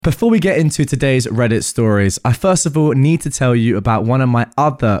Before we get into today's Reddit stories, I first of all need to tell you about one of my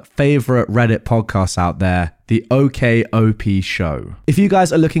other favorite Reddit podcasts out there, the OKOP Show. If you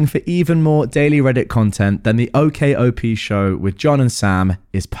guys are looking for even more daily Reddit content, then the OKOP Show with John and Sam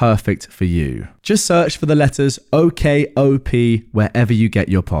is perfect for you. Just search for the letters OKOP wherever you get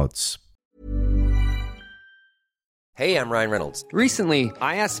your pods. Hey, I'm Ryan Reynolds. Recently,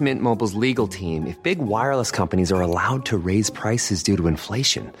 I asked Mint Mobile's legal team if big wireless companies are allowed to raise prices due to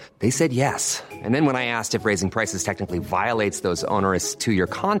inflation. They said yes. And then when I asked if raising prices technically violates those onerous 2-year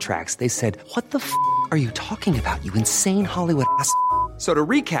contracts, they said, "What the f*** are you talking about, you insane Hollywood ass?" So to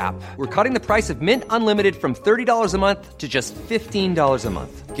recap, we're cutting the price of Mint Unlimited from $30 a month to just $15 a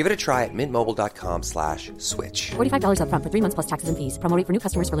month. Give it a try at mintmobile.com/switch. $45 up front for 3 months plus taxes and fees. Promo rate for new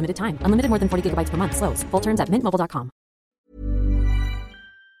customers for limited time. Unlimited more than 40 gigabytes per month. Slows full terms at mintmobile.com.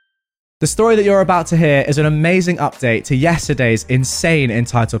 The story that you're about to hear is an amazing update to yesterday's insane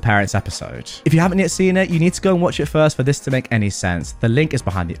Entitled Parents episode. If you haven't yet seen it, you need to go and watch it first for this to make any sense. The link is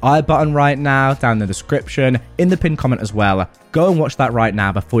behind the I button right now, down in the description, in the pinned comment as well. Go and watch that right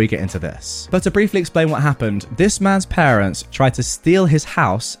now before you get into this. But to briefly explain what happened, this man's parents tried to steal his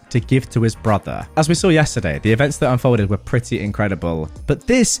house to give to his brother. As we saw yesterday, the events that unfolded were pretty incredible. But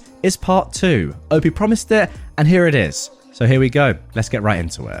this is part 2. Opie promised it, and here it is. So here we go. Let's get right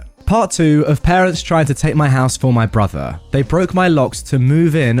into it. Part 2 of parents trying to take my house for my brother. They broke my locks to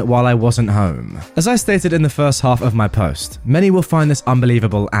move in while I wasn't home. As I stated in the first half of my post, many will find this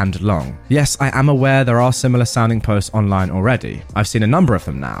unbelievable and long. Yes, I am aware there are similar sounding posts online already. I've seen a number of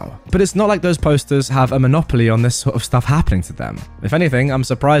them now. But it's not like those posters have a monopoly on this sort of stuff happening to them. If anything, I'm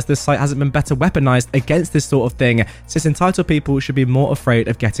surprised this site hasn't been better weaponized against this sort of thing, since entitled people should be more afraid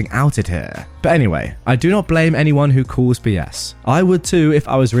of getting outed here. But anyway, I do not blame anyone who calls BS. I would too if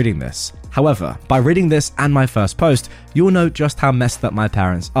I was reading this. However, by reading this and my first post, you'll know just how messed up my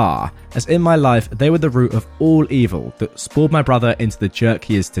parents are, as in my life, they were the root of all evil that spoiled my brother into the jerk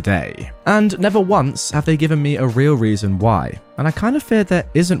he is today. And never once have they given me a real reason why, and I kind of fear there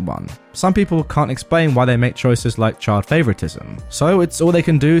isn't one. Some people can't explain why they make choices like child favoritism, so it's all they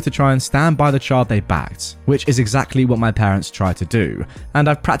can do to try and stand by the child they backed, which is exactly what my parents tried to do, and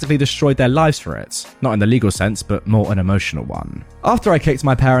I've practically destroyed their lives for it, not in the legal sense, but more an emotional one. After I kicked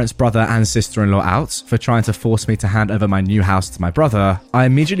my parents' brother and sister-in-law out for trying to force me to hand over my new house to my brother, I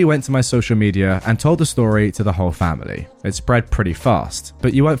immediately went to my social media and told the story to the whole family. It spread pretty fast,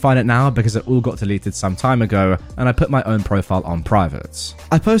 but you won't find it now because it all got deleted some time ago, and I put my own profile on private.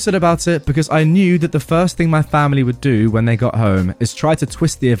 I posted about it because I knew that the first thing my family would do when they got home is try to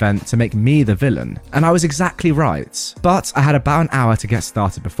twist the event to make me the villain, and I was exactly right. But I had about an hour to get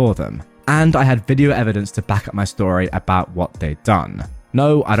started before them, and I had video evidence to back up my story about what they'd done.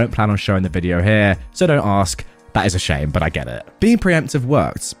 No, I don't plan on showing the video here, so don't ask. That is a shame, but I get it. Being preemptive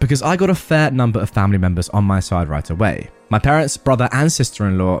worked because I got a fair number of family members on my side right away. My parents, brother and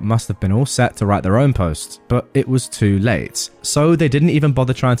sister-in-law must have been all set to write their own post, but it was too late, so they didn't even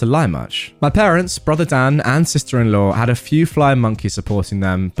bother trying to lie much. My parents, brother Dan and sister-in-law had a few flying monkeys supporting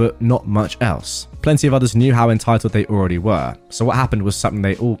them, but not much else. Plenty of others knew how entitled they already were, so what happened was something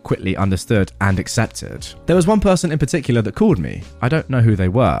they all quickly understood and accepted. There was one person in particular that called me. I don't know who they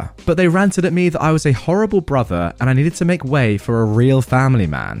were, but they ranted at me that I was a horrible brother and I needed to make way for a real family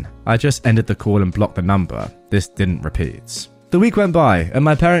man. I just ended the call and blocked the number. This didn't repeat. The week went by, and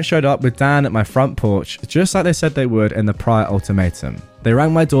my parents showed up with Dan at my front porch, just like they said they would in the prior ultimatum. They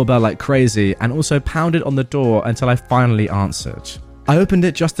rang my doorbell like crazy and also pounded on the door until I finally answered. I opened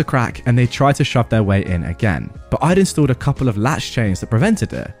it just a crack and they tried to shove their way in again, but I'd installed a couple of latch chains that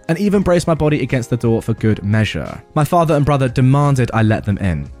prevented it, and even braced my body against the door for good measure. My father and brother demanded I let them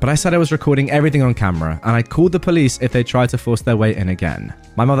in, but I said I was recording everything on camera and I called the police if they tried to force their way in again.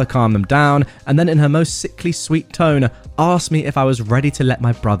 My mother calmed them down and then in her most sickly sweet tone asked me if I was ready to let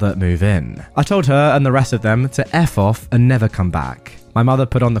my brother move in. I told her and the rest of them to F off and never come back. My mother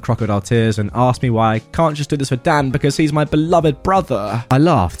put on the crocodile tears and asked me why I can't just do this for Dan because he's my beloved brother. I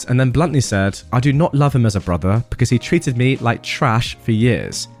laughed and then bluntly said, I do not love him as a brother because he treated me like trash for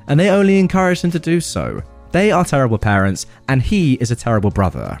years, and they only encouraged him to do so. They are terrible parents and he is a terrible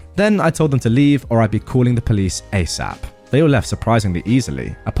brother. Then I told them to leave or I'd be calling the police ASAP. They all left surprisingly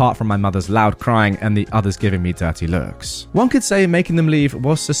easily, apart from my mother's loud crying and the others giving me dirty looks. One could say making them leave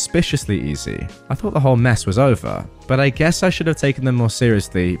was suspiciously easy. I thought the whole mess was over, but I guess I should have taken them more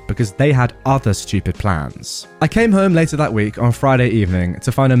seriously because they had other stupid plans. I came home later that week on Friday evening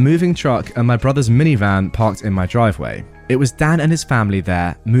to find a moving truck and my brother's minivan parked in my driveway. It was Dan and his family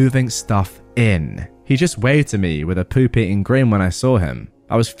there moving stuff in. He just waved to me with a poop-eating grin when I saw him.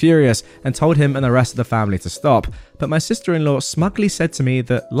 I was furious and told him and the rest of the family to stop, but my sister-in-law smugly said to me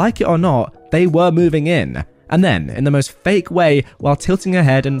that, like it or not, they were moving in. And then, in the most fake way, while tilting her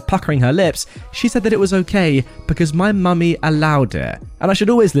head and puckering her lips, she said that it was okay because my mummy allowed it, and I should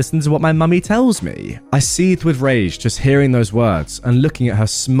always listen to what my mummy tells me. I seethed with rage just hearing those words and looking at her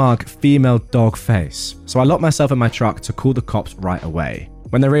smug female dog face, so I locked myself in my truck to call the cops right away.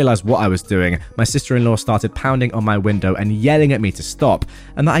 When they realised what I was doing, my sister-in-law started pounding on my window and yelling at me to stop,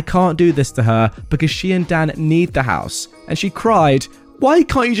 and that I can't do this to her because she and Dan need the house, and she cried, "Why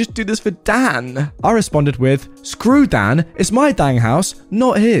can't you just do this for Dan?" I responded with, "Screw Dan, it's my dang house,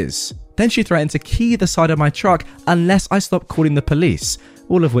 not his." Then she threatened to key the side of my truck unless I stopped calling the police,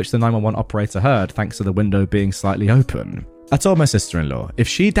 all of which the 911 operator heard thanks to the window being slightly open. I told my sister-in-law if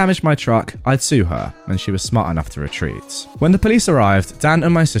she damaged my truck, I'd sue her, and she was smart enough to retreat. When the police arrived, Dan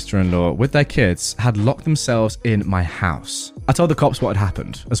and my sister-in-law, with their kids, had locked themselves in my house. I told the cops what had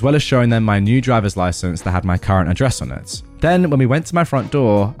happened, as well as showing them my new driver's license that had my current address on it. Then, when we went to my front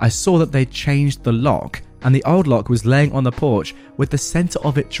door, I saw that they'd changed the lock, and the old lock was laying on the porch with the center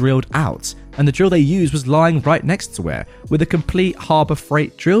of it drilled out, and the drill they used was lying right next to it, with a complete Harbor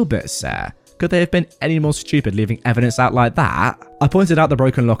Freight drill bit there. Could they have been any more stupid leaving evidence out like that? I pointed out the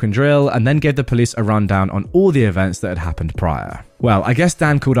broken lock and drill and then gave the police a rundown on all the events that had happened prior. Well, I guess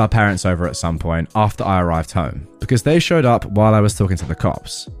Dan called our parents over at some point after I arrived home, because they showed up while I was talking to the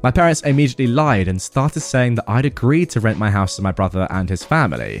cops. My parents immediately lied and started saying that I'd agreed to rent my house to my brother and his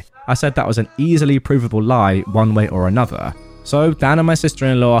family. I said that was an easily provable lie one way or another. So Dan and my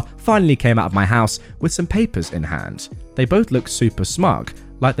sister-in-law finally came out of my house with some papers in hand. They both looked super smug,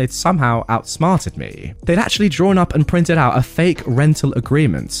 like they'd somehow outsmarted me. They'd actually drawn up and printed out a fake rental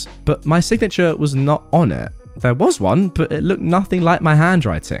agreement, but my signature was not on it. There was one, but it looked nothing like my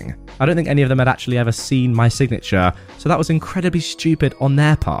handwriting. I don't think any of them had actually ever seen my signature, so that was incredibly stupid on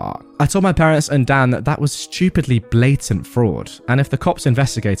their part. I told my parents and Dan that was stupidly blatant fraud, and if the cops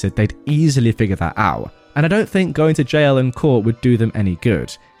investigated, they'd easily figure that out. And I don't think going to jail and court would do them any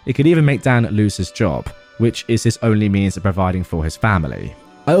good. It could even make Dan lose his job, which is his only means of providing for his family.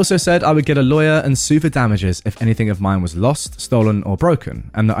 I also said I would get a lawyer and sue for damages if anything of mine was lost, stolen, or broken,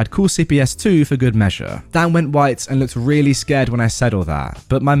 and that I'd call CPS too for good measure. Dan went white and looked really scared when I said all that,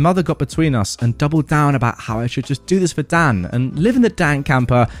 but my mother got between us and doubled down about how I should just do this for Dan and live in the Dan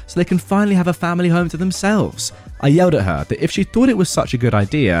camper so they can finally have a family home to themselves. I yelled at her that if she thought it was such a good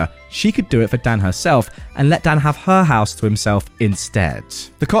idea, she could do it for Dan herself and let Dan have her house to himself instead.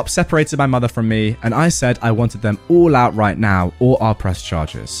 The cops separated my mother from me, and I said I wanted them all out right now or I'll press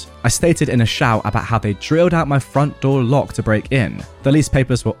charges. I stated in a shout about how they drilled out my front door lock to break in. The lease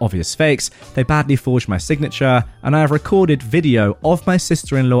papers were obvious fakes, they badly forged my signature, and I have recorded video of my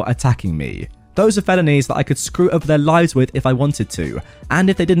sister-in-law attacking me. Those are felonies that I could screw over their lives with if I wanted to, and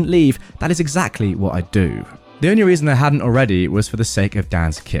if they didn't leave, that is exactly what I'd do. The only reason they hadn't already was for the sake of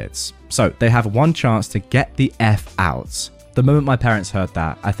Dan's kids. So they have one chance to get the F out. The moment my parents heard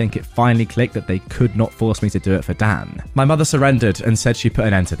that, I think it finally clicked that they could not force me to do it for Dan. My mother surrendered and said she put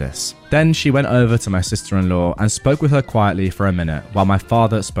an end to this. Then she went over to my sister-in-law and spoke with her quietly for a minute while my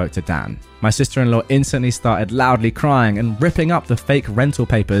father spoke to Dan. My sister-in-law instantly started loudly crying and ripping up the fake rental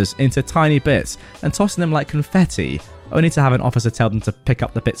papers into tiny bits and tossing them like confetti, only to have an officer tell them to pick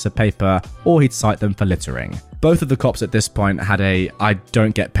up the bits of paper or he'd cite them for littering. Both of the cops at this point had a "I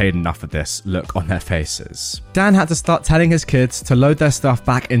don't get paid enough for this" look on their faces. Dan had to start telling his kids to load their stuff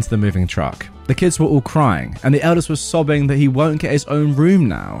back into the moving truck. The kids were all crying, and the eldest was sobbing that he won't get his own room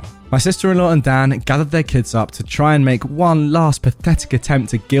now. My sister-in-law and Dan gathered their kids up to try and make one last pathetic attempt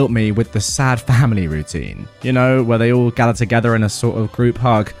to guilt me with the sad family routine. You know, where they all gather together in a sort of group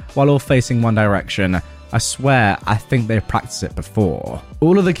hug while all facing one direction. I swear, I think they've practiced it before.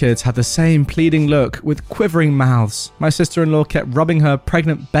 All of the kids had the same pleading look with quivering mouths. My sister-in-law kept rubbing her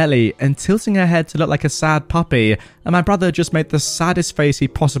pregnant belly and tilting her head to look like a sad puppy, and my brother just made the saddest face he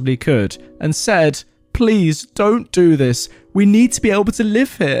possibly could and said, "Please don't do this. We need to be able to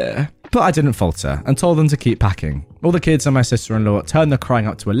live here." But I didn't falter and told them to keep packing. All the kids and my sister-in-law turned the crying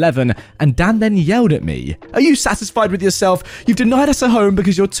up to 11, and Dan then yelled at me, "Are you satisfied with yourself? You've denied us a home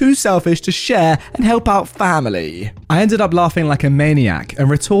because you're too selfish to share and help out family." I ended up laughing like a maniac and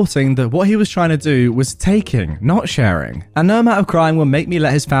retorting that what he was trying to do was taking, not sharing. And no amount of crying will make me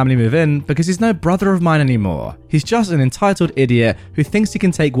let his family move in because he's no brother of mine anymore. He's just an entitled idiot who thinks he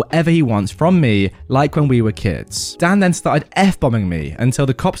can take whatever he wants from me, like when we were kids. Dan then started F-bombing me until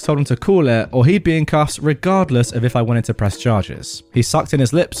the cops told him to cool it or he'd be in cuffs regardless of if if I wanted to press charges. He sucked in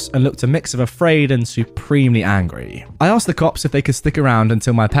his lips and looked a mix of afraid and supremely angry. I asked the cops if they could stick around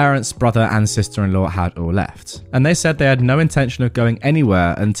until my parents, brother and sister-in-law had all left, and they said they had no intention of going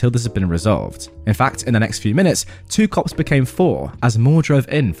anywhere until this had been resolved. In fact, in the next few minutes, 2 cops became 4 as more drove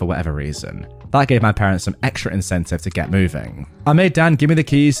in for whatever reason. That gave my parents some extra incentive to get moving. I made Dan give me the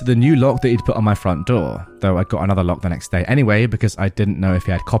keys to the new lock that he'd put on my front door, though I got another lock the next day anyway because I didn't know if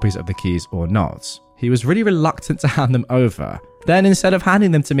he had copies of the keys or not. He was really reluctant to hand them over. Then instead of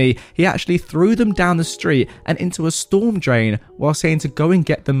handing them to me, he actually threw them down the street and into a storm drain while saying to go and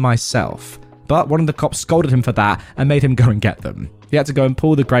get them myself. But one of the cops scolded him for that and made him go and get them. He had to go and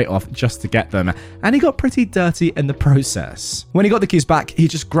pull the grate off just to get them, and he got pretty dirty in the process. When he got the keys back, he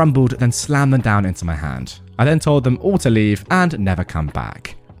just grumbled, then slammed them down into my hand. I then told them all to leave and never come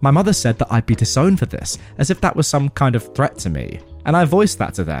back. My mother said that I'd be disowned for this, as if that was some kind of threat to me, and I voiced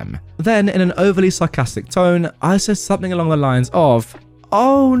that to them. Then, in an overly sarcastic tone, I said something along the lines of,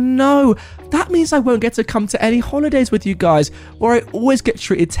 "Oh no, that means I won't get to come to any holidays with you guys, or I always get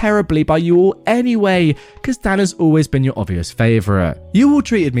treated terribly by you all anyway, because Dan has always been your obvious favourite. You all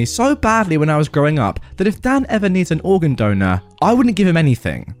treated me so badly when I was growing up that if Dan ever needs an organ donor, I wouldn't give him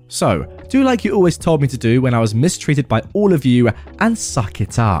anything. So, do like you always told me to do when I was mistreated by all of you, and suck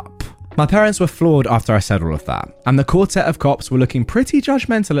it up." My parents were floored after I said all of that, and the quartet of cops were looking pretty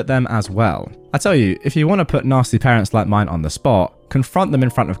judgmental at them as well. I tell you, if you want to put nasty parents like mine on the spot, confront them in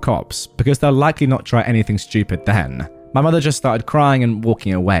front of cops, because they'll likely not try anything stupid then. My mother just started crying and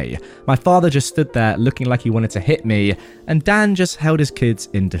walking away. My father just stood there looking like he wanted to hit me, and Dan just held his kids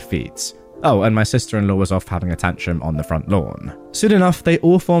in defeat. Oh, and my sister-in-law was off having a tantrum on the front lawn. Soon enough, they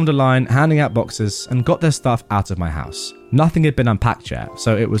all formed a line, handing out boxes, and got their stuff out of my house. Nothing had been unpacked yet,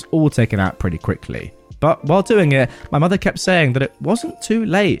 so it was all taken out pretty quickly. But while doing it, my mother kept saying that it wasn't too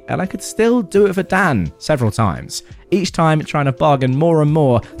late and I could still do it for Dan several times, each time trying to bargain more and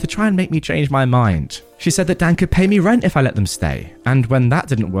more to try and make me change my mind. She said that Dan could pay me rent if I let them stay, and when that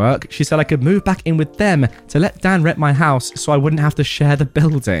didn't work, she said I could move back in with them to let Dan rent my house so I wouldn't have to share the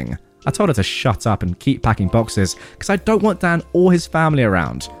building. I told her to shut up and keep packing boxes because I don't want Dan or his family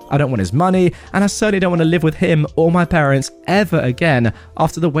around. I don't want his money, and I certainly don't want to live with him or my parents ever again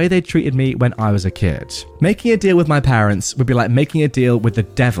after the way they treated me when I was a kid. Making a deal with my parents would be like making a deal with the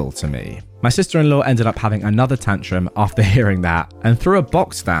devil to me. My sister-in-law ended up having another tantrum after hearing that and threw a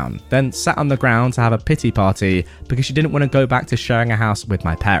box down, then sat on the ground to have a pity party because she didn't want to go back to sharing a house with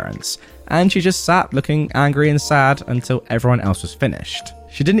my parents. And she just sat looking angry and sad until everyone else was finished.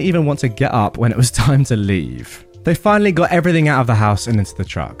 She didn't even want to get up when it was time to leave. They finally got everything out of the house and into the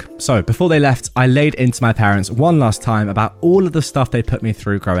truck. So before they left, I laid into my parents one last time about all of the stuff they put me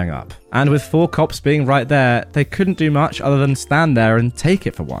through growing up. And with 4 cops being right there, they couldn't do much other than stand there and take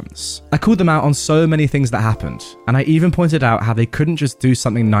it for once. I called them out on so many things that happened, and I even pointed out how they couldn't just do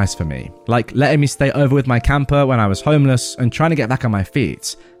something nice for me, like letting me stay over with my camper when I was homeless and trying to get back on my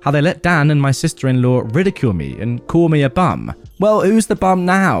feet. How they let Dan and my sister-in-law ridicule me and call me a bum. Well, who's the bum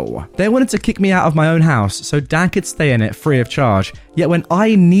now? They wanted to kick me out of my own house so Dan could stay in it free of charge, yet when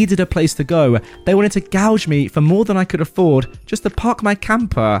I needed a place to go, they wanted to gouge me for more than I could afford just to park my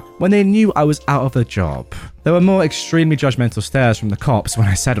camper when they knew I was out of a job. There were more extremely judgmental stares from the cops when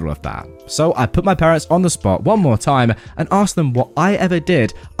I said all of that. So I put my parents on the spot one more time and asked them what I ever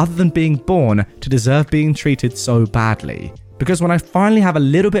did other than being born to deserve being treated so badly. Because when I finally have a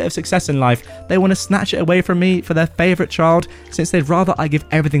little bit of success in life, they want to snatch it away from me for their favourite child, since they'd rather I give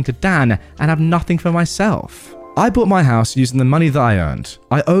everything to Dan and have nothing for myself. I bought my house using the money that I earned.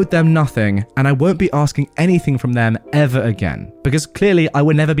 I owed them nothing, and I won't be asking anything from them ever again, because clearly I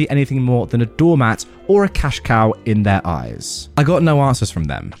would never be anything more than a doormat or a cash cow in their eyes. I got no answers from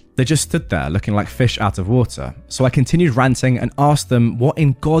them. They just stood there looking like fish out of water. So I continued ranting and asked them what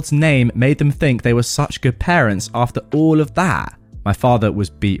in God's name made them think they were such good parents after all of that. My father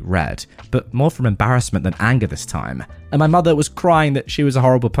was beet red, but more from embarrassment than anger this time, and my mother was crying that she was a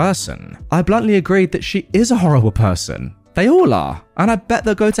horrible person. I bluntly agreed that she is a horrible person. They all are, and I bet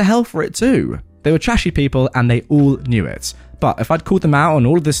they'll go to hell for it too. They were trashy people and they all knew it. But if I'd called them out on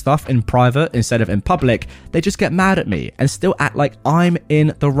all of this stuff in private instead of in public, they just get mad at me and still act like I'm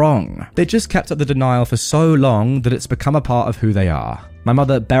in the wrong. They just kept up the denial for so long that it's become a part of who they are. My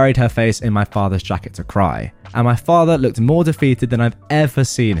mother buried her face in my father's jacket to cry, and my father looked more defeated than I've ever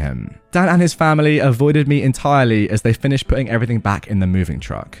seen him. Dan and his family avoided me entirely as they finished putting everything back in the moving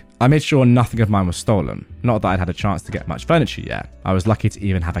truck. I made sure nothing of mine was stolen. Not that I'd had a chance to get much furniture yet. I was lucky to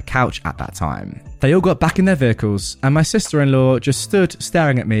even have a couch at that time. They all got back in their vehicles, and my sister-in-law just stood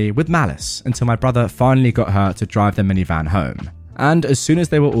staring at me with malice until my brother finally got her to drive the minivan home. And as soon as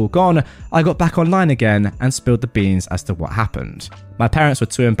they were all gone, I got back online again and spilled the beans as to what happened. My parents were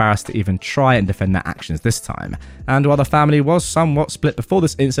too embarrassed to even try and defend their actions this time, and while the family was somewhat split before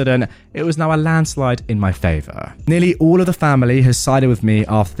this incident, it was now a landslide in my favour. Nearly all of the family has sided with me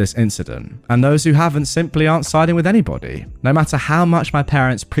after this incident, and those who haven't simply aren't siding with anybody. No matter how much my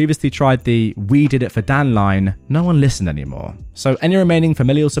parents previously tried the "we did it for Dan" line, no one listened anymore. So any remaining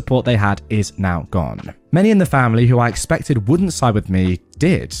familial support they had is now gone. Many in the family who I expected wouldn't side with me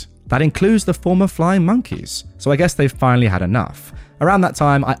did. That includes the former flying monkeys. So I guess they've finally had enough. Around that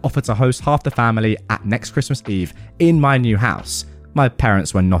time, I offered to host half the family at next Christmas Eve in my new house. My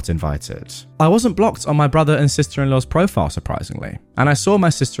parents were not invited. I wasn't blocked on my brother and sister-in-law's profile, surprisingly, and I saw my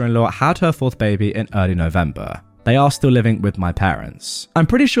sister-in-law had her fourth baby in early November. They are still living with my parents. I'm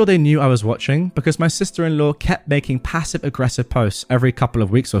pretty sure they knew I was watching because my sister-in-law kept making passive-aggressive posts every couple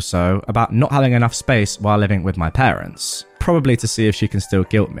of weeks or so about not having enough space while living with my parents. Probably to see if she can still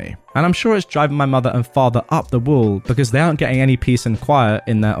guilt me. And I'm sure it's driving my mother and father up the wall because they aren't getting any peace and quiet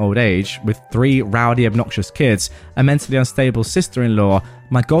in their old age with 3 rowdy, obnoxious kids, a mentally unstable sister-in-law,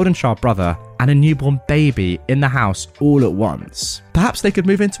 my golden child brother, and a newborn baby in the house all at once. Perhaps they could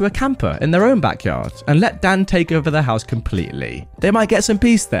move into a camper in their own backyard and let Dan take over the house completely. They might get some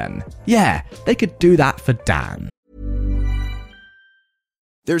peace then. Yeah, they could do that for Dan.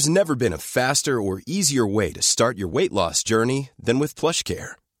 There's never been a faster or easier way to start your weight loss journey than with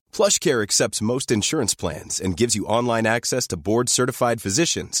PlushCare. PlushCare accepts most insurance plans and gives you online access to board-certified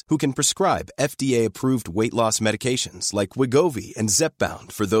physicians who can prescribe FDA-approved weight loss medications like Wegovy and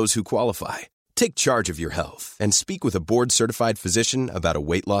Zepbound for those who qualify. Take charge of your health and speak with a board-certified physician about a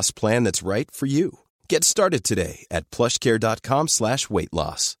weight loss plan that's right for you. Get started today at plushcare.com/weight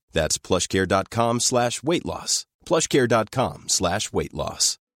loss. That's plushcare.com/weight loss. plushcare.com/weight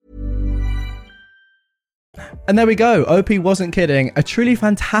loss. And there we go. OP wasn't kidding. A truly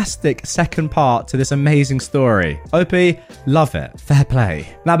fantastic second part to this amazing story. OP, love it. Fair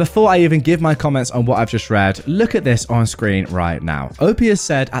play. Now, before I even give my comments on what I've just read, look at this on screen right now. OP has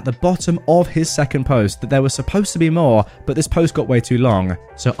said at the bottom of his second post that there was supposed to be more, but this post got way too long.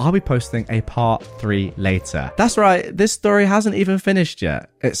 So I'll be posting a part 3 later. That's right. This story hasn't even finished yet.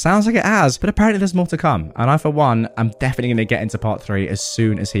 It sounds like it has, but apparently there's more to come. And I, for one, am definitely going to get into part 3 as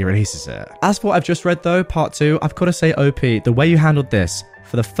soon as he releases it. As for what I've just read though, part 2, I've got to say, OP, the way you handled this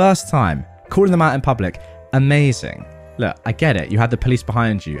for the first time, calling them out in public, amazing. Look, I get it. You had the police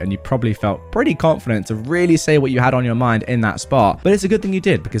behind you and you probably felt pretty confident to really say what you had on your mind in that spot. But it's a good thing you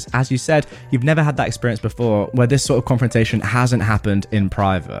did because, as you said, you've never had that experience before where this sort of confrontation hasn't happened in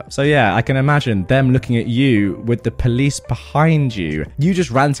private. So yeah, I can imagine them looking at you with the police behind you, you just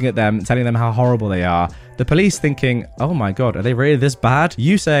ranting at them, telling them how horrible they are. The police thinking, oh my God, are they really this bad?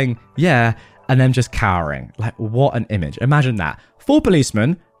 You saying, yeah, and them just cowering. Like, what an image. Imagine that. 4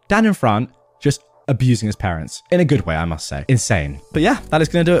 policemen, Dan in front, just abusing his parents. In a good way, I must say. Insane. But yeah, that is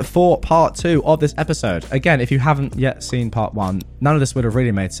going to do it for part 2 of this episode. Again, if you haven't yet seen part 1, none of this would have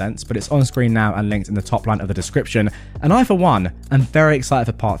really made sense, but it's on screen now and linked in the top line of the description. And I, for one, am very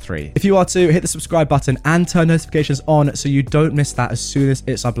excited for part 3. If you are too, hit the subscribe button and turn notifications on so you don't miss that as soon as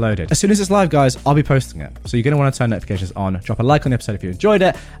it's uploaded. As soon as it's live, guys, I'll be posting it. So you're going to want to turn notifications on, drop a like on the episode if you enjoyed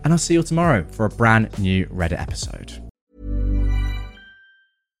it, and I'll see you tomorrow for a brand new Reddit episode.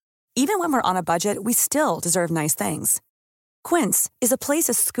 Even when we're on a budget, we still deserve nice things. Quince is a place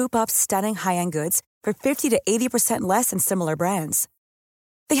to scoop up stunning high-end goods for 50 to 80% less than similar brands.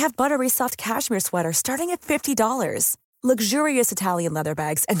 They have buttery soft cashmere sweaters starting at $50, luxurious Italian leather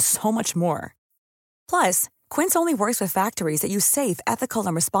bags, and so much more. Plus, Quince only works with factories that use safe, ethical,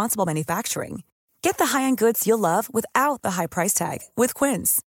 and responsible manufacturing. Get the high-end goods you'll love without the high price tag with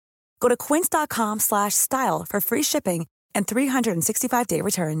Quince. Go to quince.com/style for free shipping and 365-day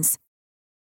returns.